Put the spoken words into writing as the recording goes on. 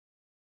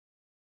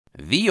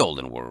The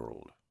Olden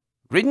World,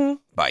 written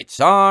by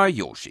Czar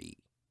Yoshi.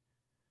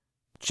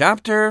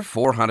 Chapter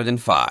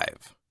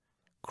 405,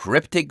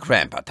 Cryptic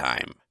Grampa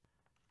Time.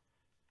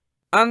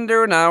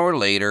 Under an hour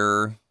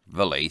later,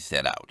 Valet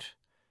set out.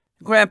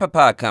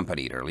 Grandpapa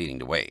accompanied her, leading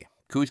the way.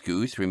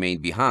 Couscous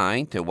remained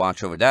behind to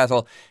watch over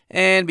Dazzle,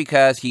 and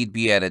because he'd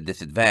be at a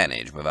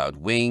disadvantage without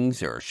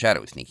wings or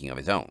shadow sneaking of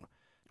his own.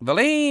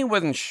 Valet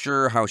wasn't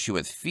sure how she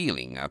was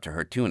feeling after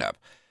her tune-up.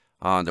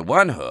 On the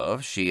one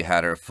hoof, she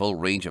had her full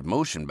range of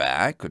motion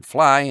back, could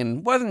fly,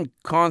 and wasn't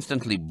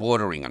constantly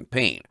bordering on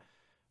pain.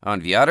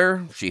 On the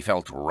other, she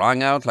felt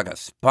wrung out like a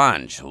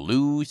sponge,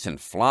 loose and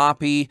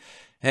floppy,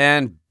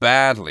 and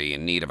badly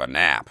in need of a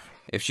nap.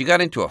 If she got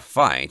into a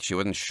fight, she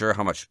wasn't sure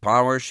how much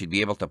power she'd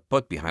be able to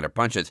put behind her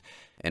punches,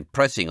 and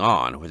pressing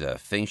on was a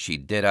thing she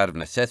did out of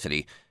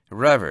necessity,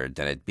 rather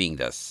than it being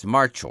the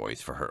smart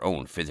choice for her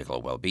own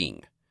physical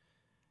well-being.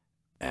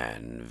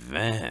 "And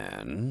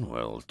then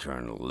we'll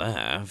turn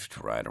left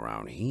right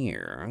around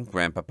here,"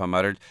 Grandpapa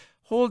muttered,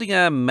 holding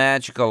a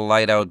magical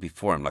light out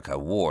before him like a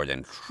ward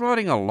and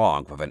trotting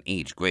along with an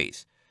aged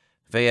grace.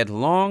 They had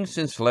long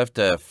since left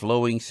the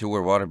flowing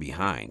sewer water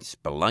behind,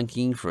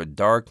 spelunking through a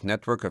dark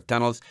network of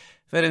tunnels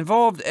that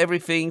involved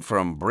everything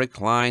from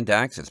brick-lined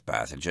access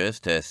passages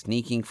to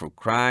sneaking through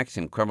cracks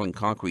in crumbling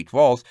concrete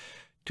walls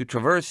to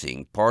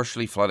traversing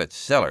partially flooded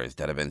cellars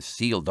that had been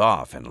sealed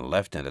off and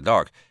left in the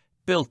dark,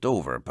 built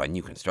over by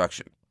new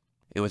construction.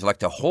 It was like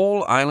the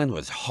whole island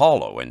was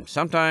hollow, and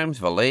sometimes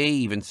Valet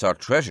even saw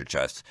treasure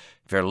chests,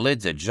 their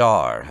lids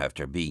ajar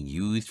after being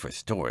used for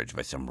storage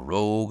by some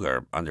rogue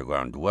or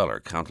underground dweller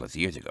countless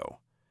years ago.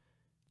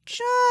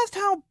 "Just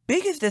how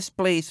big is this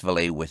place?"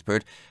 Valet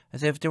whispered,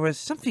 as if there was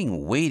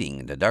something waiting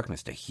in the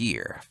darkness to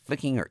hear,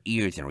 flicking her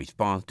ears in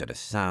response to the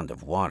sound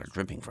of water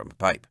dripping from a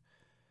pipe.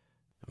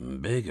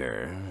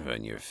 "Bigger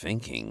than you're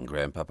thinking,"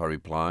 Grandpapa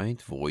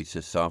replied, voice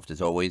as soft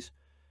as always.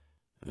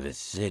 "This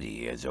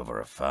city is over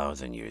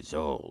 1,000 years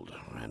old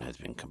and has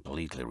been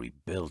completely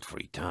rebuilt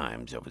 3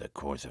 times over the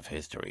course of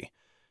history,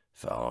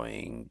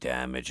 following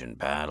damage in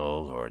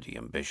battle or the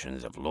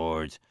ambitions of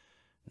lords,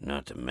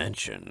 not to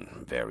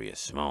mention various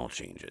small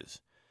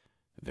changes.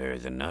 There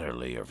is another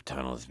layer of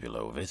tunnels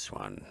below this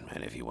one,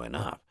 and if you went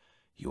up,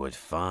 you would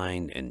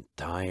find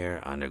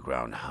entire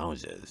underground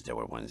houses that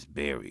were once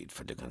buried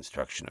for the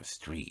construction of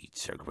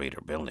streets or greater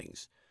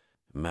buildings.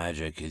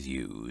 Magic is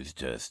used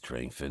to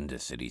strengthen the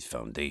city's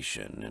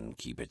foundation and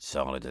keep it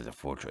solid as a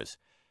fortress,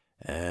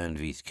 and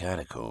these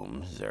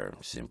catacombs are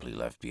simply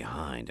left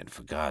behind and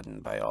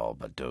forgotten by all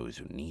but those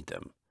who need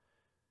them."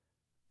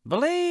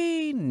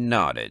 Valet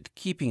nodded,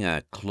 keeping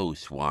a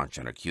close watch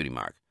on her cutie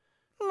mark.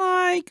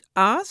 "Like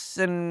us,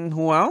 and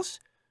who else?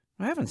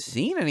 I haven't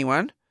seen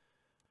anyone."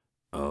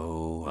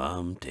 "Oh,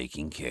 I'm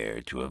taking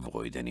care to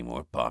avoid any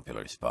more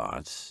popular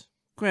spots,"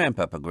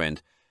 Grandpapa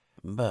grinned.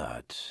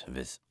 "But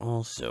this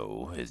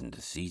also isn't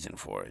the season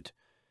for it.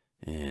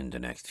 In the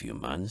next few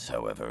months,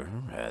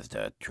 however, as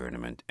the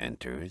tournament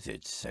enters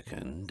its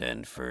 2nd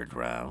and 3rd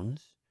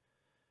rounds..."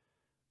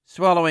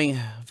 Swallowing,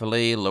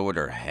 Valet lowered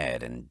her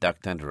head and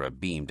ducked under a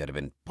beam that had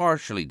been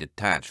partially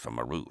detached from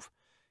a roof.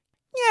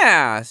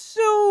 "Yeah,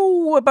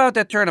 so about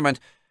that tournament,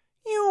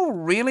 you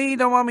really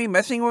don't want me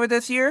messing with it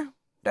this year?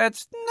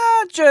 That's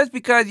not just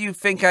because you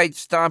think I'd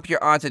stomp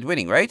your odds at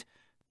winning, right?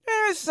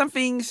 There's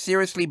something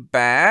seriously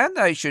bad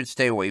I should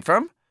stay away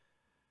from?"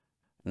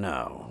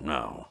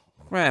 No.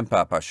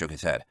 Grandpapa shook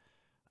his head.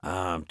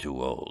 "I'm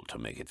too old to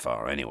make it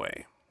far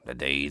anyway. The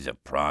days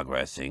of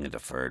progressing in the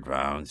 3rd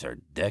rounds are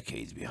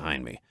decades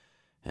behind me,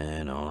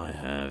 and all I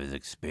have is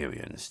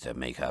experience to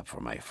make up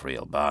for my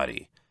frail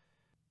body.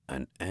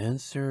 An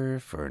answer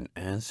for an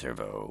answer,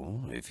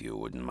 though, if you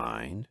wouldn't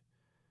mind."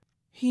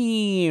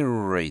 He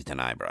raised an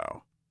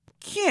eyebrow.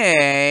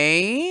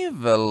 "Okay,"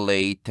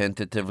 Valet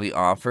tentatively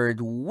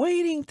offered,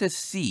 waiting to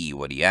see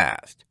what he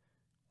asked.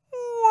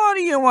 "What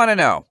do you want to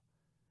know?"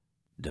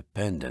 "The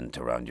pendant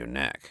around your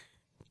neck."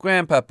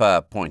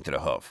 Grandpapa pointed a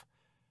hoof.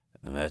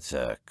 "That's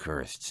a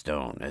cursed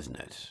stone, isn't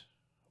it?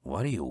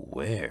 Why do you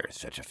wear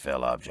such a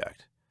fell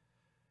object?"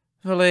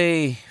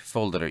 Valet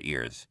folded her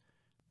ears.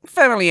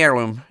 "Family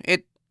heirloom.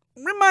 It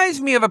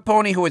reminds me of a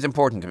pony who is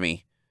important to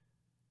me."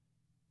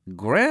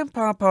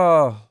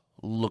 Grandpapa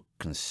looked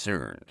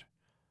concerned.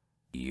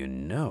 "You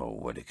know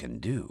what it can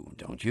do,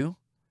 don't you?"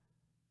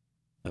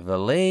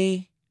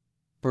 Valet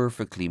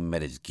perfectly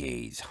met his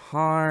gaze,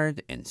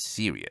 hard and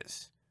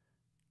serious.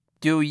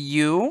 "Do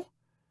you?"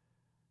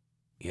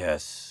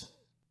 "Yes."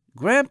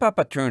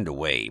 Grandpapa turned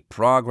away,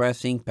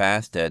 progressing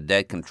past a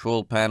dead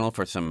control panel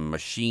for some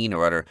machine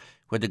or other,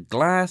 where the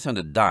glass on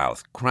the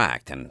dials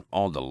cracked and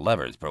all the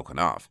levers broken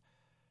off.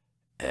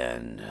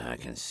 "And I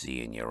can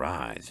see in your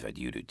eyes that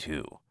you do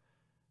too.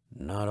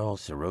 Not all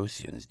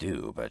Cerosians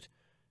do, but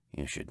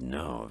you should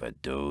know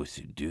that those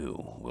who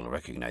do will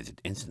recognize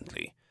it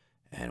instantly,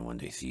 and when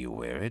they see you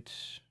wear it,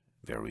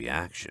 their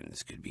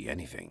reactions could be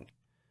anything."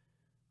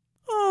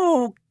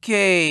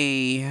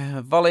 "Okay."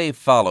 Valet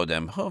followed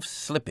him, hoof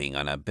slipping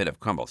on a bit of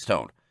crumbled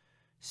stone.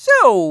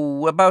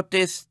 "So, about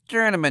this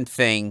tournament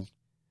thing."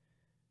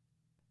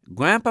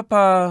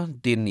 Grandpapa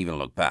didn't even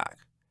look back.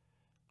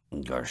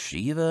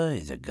 Garshiva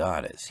is a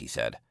goddess, he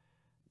said.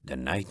 The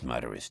Night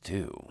Mother is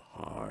too,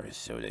 or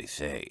so they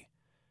say.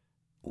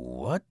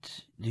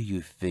 What do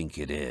you think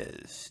it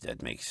is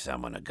that makes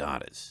someone a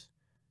goddess?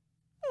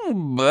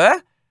 Bah!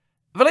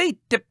 Valet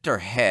tipped her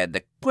head,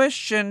 the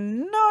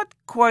question not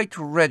quite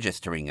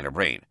registering in her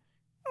brain.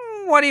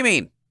 What do you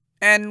mean?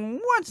 And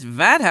what's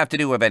that have to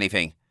do with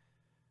anything?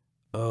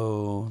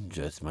 Oh,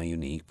 just my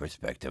unique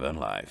perspective on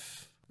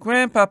life.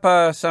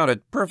 Grandpapa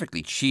sounded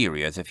perfectly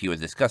cheery, as if he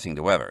was discussing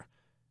the weather.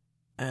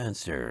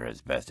 Answer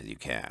as best as you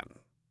can.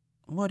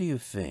 What do you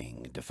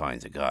think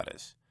defines a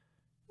goddess?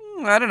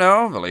 I don't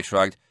know, Valet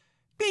shrugged.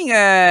 Being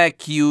a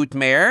cute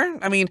mare.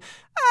 I mean,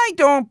 I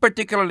don't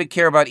particularly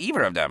care about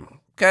either of them.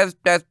 Because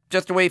that's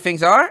just the way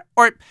things are?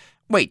 Or,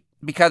 wait,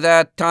 because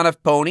a ton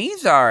of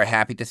ponies are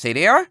happy to say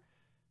they are?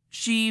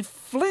 She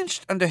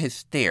flinched under his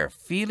stare,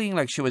 feeling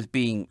like she was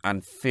being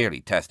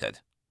unfairly tested.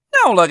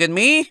 Don't look at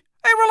me.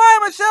 I rely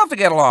on myself to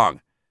get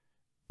along.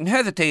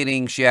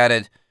 Hesitating, she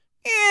added,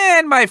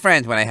 and my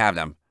friends when I have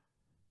them.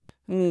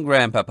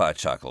 Grandpapa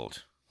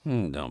chuckled.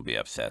 Don't be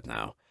upset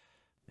now.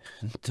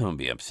 Don't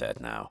be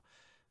upset now.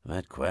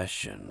 That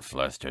question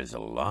flusters a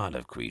lot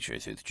of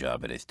creatures whose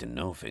job it is to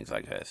know things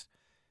like this.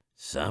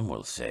 Some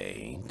will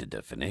say the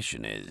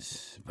definition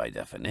is, by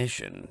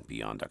definition,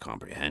 beyond our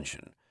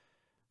comprehension.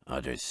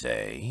 Others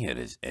say it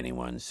is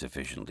anyone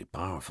sufficiently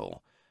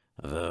powerful,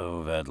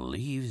 though that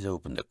leaves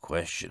open the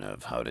question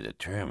of how to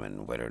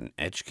determine whether an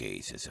edge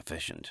case is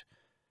sufficient.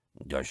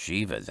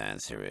 Garshiva's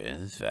answer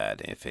is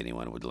that if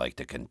anyone would like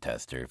to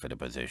contest her for the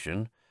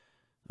position,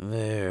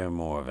 they're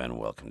more than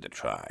welcome to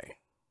try.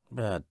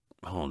 But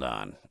hold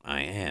on,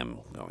 I am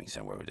going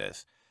somewhere with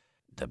this.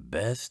 The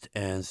best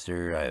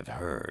answer I've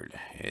heard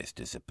is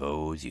to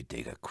suppose you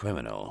take a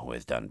criminal who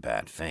has done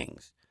bad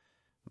things,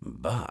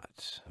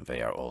 but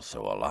they are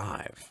also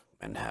alive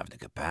and have the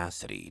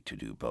capacity to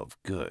do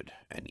both good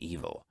and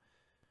evil.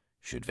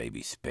 Should they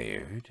be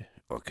spared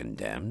or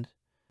condemned?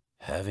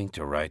 Having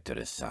the right to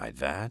decide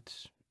that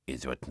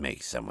is what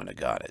makes someone a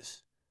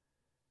goddess.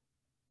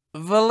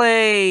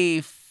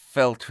 Valet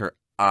felt her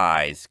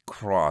eyes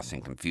cross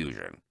in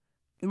confusion.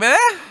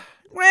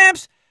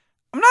 Gramps,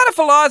 I'm not a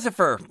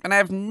philosopher, and I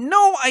have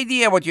no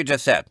idea what you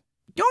just said.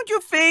 Don't you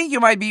think you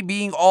might be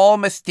being all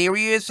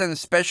mysterious and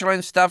special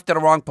and stuff to the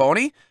wrong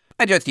pony?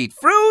 I just eat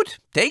fruit,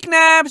 take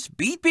naps,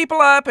 beat people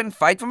up, and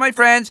fight for my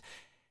friends,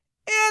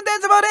 and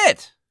that's about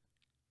it.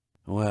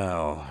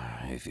 Well,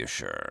 if you're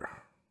sure.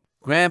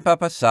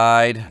 Grandpapa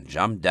sighed,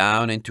 jumped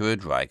down into a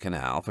dry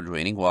canal for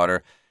draining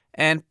water,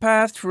 and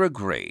passed through a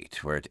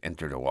grate where it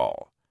entered a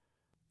wall.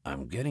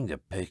 I'm getting the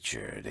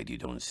picture that you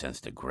don't sense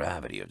the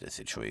gravity of the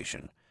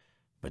situation,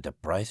 but the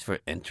price for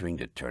entering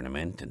the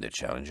tournament and the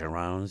challenger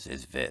rounds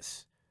is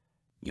this.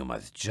 You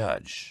must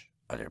judge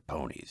other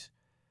ponies.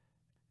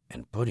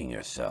 And putting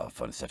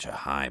yourself on such a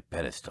high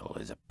pedestal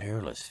is a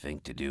perilous thing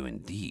to do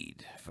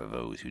indeed for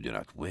those who do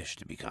not wish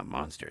to become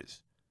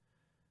monsters.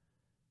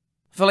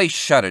 Valet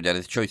shuddered at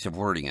his choice of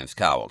wording and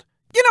scowled.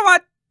 You know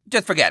what?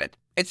 Just forget it.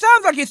 It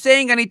sounds like you're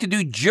saying I need to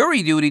do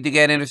jury duty to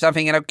get into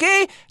something, and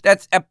okay,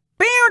 that's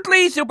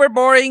apparently super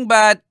boring,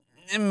 but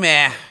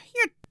meh.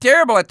 You're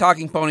terrible at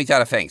talking ponies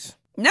out of things.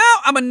 Now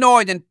I'm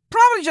annoyed and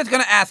probably just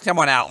gonna ask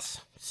someone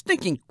else.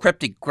 Stinking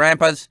cryptic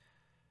grandpas.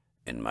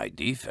 In my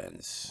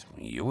defense,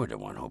 you were the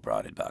one who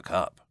brought it back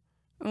up.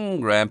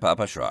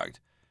 Grandpapa shrugged.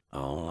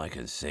 All I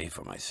can say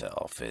for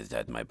myself is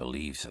that my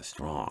beliefs are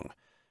strong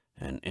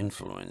and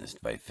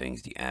influenced by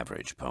things the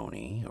average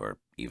pony, or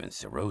even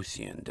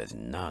Cerosian, does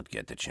not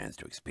get the chance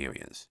to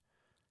experience.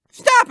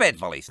 Stop it,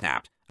 Valet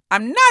snapped.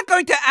 I'm not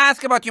going to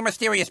ask about your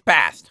mysterious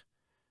past.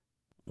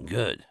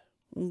 Good.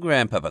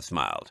 Grandpapa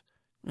smiled.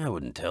 I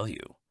wouldn't tell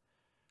you.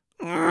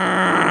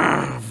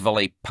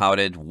 Valet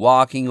pouted,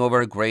 walking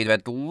over a grate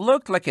that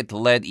looked like it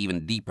led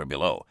even deeper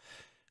below.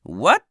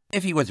 What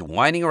if he was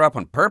winding her up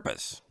on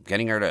purpose,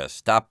 getting her to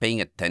stop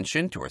paying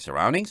attention to her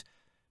surroundings?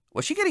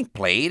 Was she getting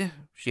played?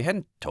 She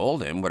hadn't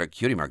told him what her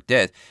cutie mark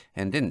did,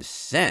 and didn't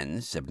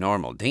sense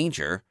abnormal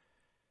danger.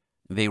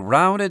 They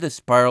rounded a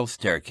spiral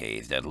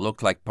staircase that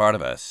looked like part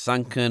of a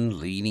sunken,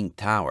 leaning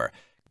tower,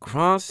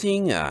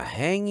 crossing a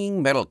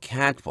hanging metal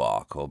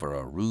catwalk over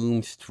a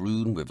room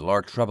strewn with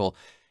large rubble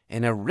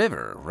and a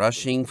river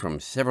rushing from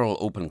several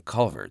open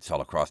culverts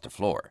all across the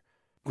floor.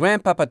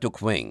 Grandpapa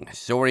took wing,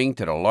 soaring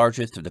to the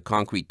largest of the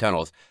concrete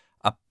tunnels,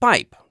 a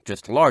pipe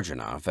just large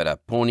enough that a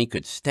pony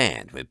could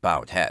stand with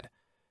bowed head.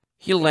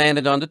 He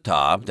landed on the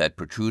top that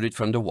protruded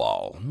from the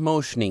wall,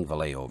 motioning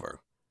Valet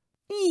over.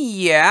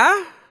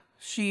 Yeah?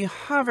 She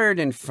hovered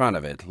in front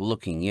of it,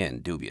 looking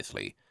in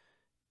dubiously.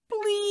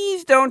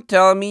 Please don't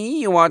tell me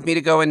you want me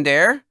to go in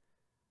there.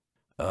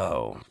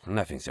 Oh,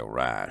 nothing so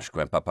rash,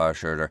 Grandpapa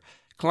assured her,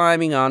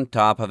 climbing on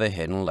top of a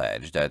hidden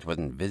ledge that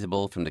wasn't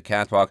visible from the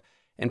catwalk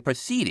and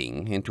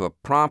proceeding into a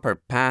proper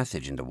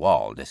passage in the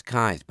wall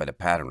disguised by the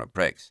pattern of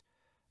bricks.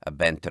 A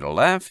bend to the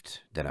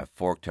left, then a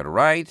fork to the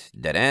right,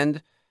 dead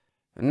end.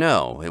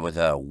 No, it was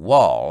a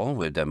wall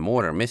with the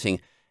mortar missing,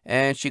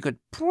 and she could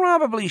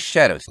probably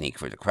shadow sneak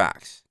through the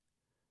cracks.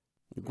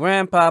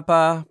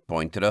 Grandpapa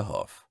pointed a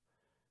hoof.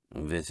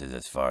 This is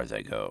as far as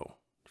I go.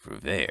 For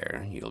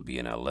there, you'll be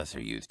in a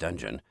lesser-used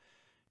dungeon.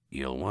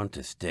 You'll want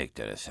to stick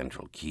to the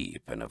central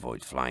keep and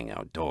avoid flying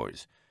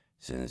outdoors,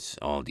 since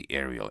all the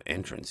aerial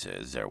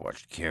entrances are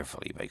watched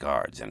carefully by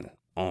guards and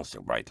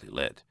also brightly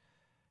lit.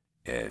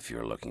 If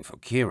you're looking for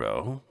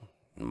Kiro,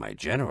 my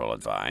general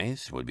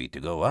advice would be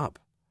to go up.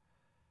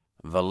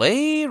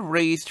 Valet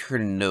raised her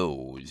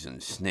nose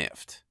and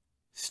sniffed.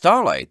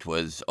 Starlight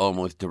was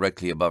almost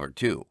directly above her,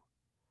 too.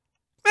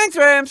 "Thanks,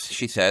 Ramps,"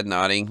 she said,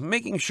 nodding,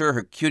 making sure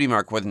her cutie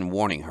mark wasn't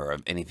warning her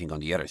of anything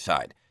on the other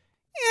side.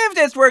 "If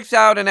this works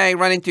out and I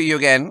run into you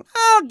again,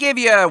 I'll give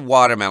you a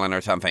watermelon or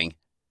something."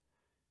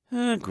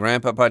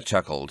 Grandpapa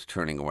chuckled,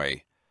 turning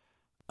away.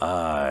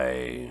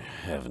 "I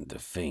haven't the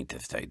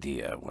faintest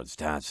idea what's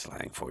that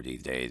slang for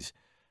these days,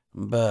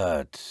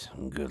 but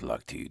good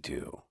luck to you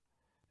too.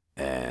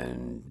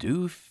 And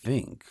do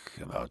think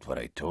about what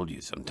I told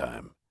you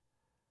sometime."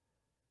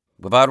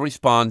 Without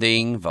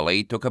responding,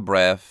 Valet took a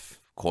breath,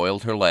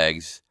 coiled her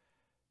legs,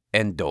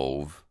 and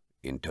dove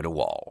into the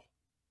wall.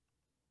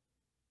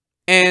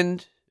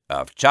 End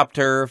of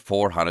chapter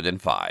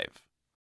 405.